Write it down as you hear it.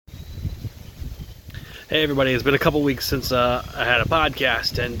Hey everybody, it's been a couple weeks since I had a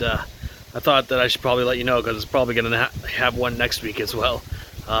podcast, and I thought that I should probably let you know because it's probably going to have one next week as well.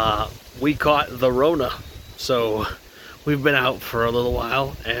 We caught the Rona, so we've been out for a little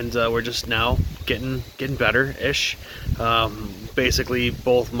while, and we're just now getting better-ish. Basically,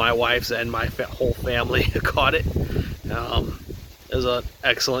 both my wife's and my whole family caught it. It was an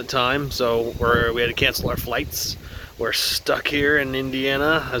excellent time, so we had to cancel our flights. We're stuck here in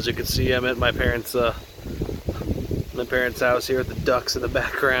Indiana. As you can see, I'm at my parents' house here with the ducks in the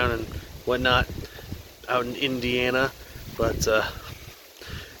background and whatnot out in Indiana. But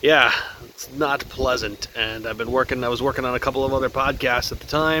yeah, it's not pleasant. And I was working on a couple of other podcasts at the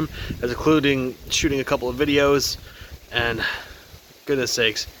time, as including shooting a couple of videos. And goodness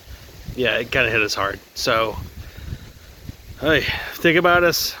sakes, yeah, it kind of hit us hard. So hey, think about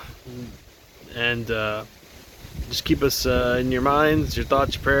us and just keep us in your minds, your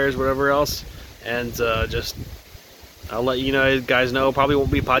thoughts, your prayers, whatever else. And I'll let you guys know. Probably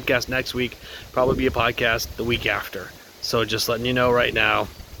won't be a podcast next week. Probably be a podcast the week after. So just letting you know right now.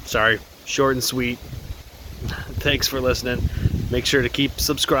 Sorry, short and sweet. Thanks for listening. Make sure to keep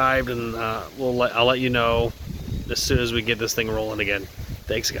subscribed, and I'll let you know as soon as we get this thing rolling again.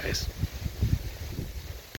 Thanks, guys.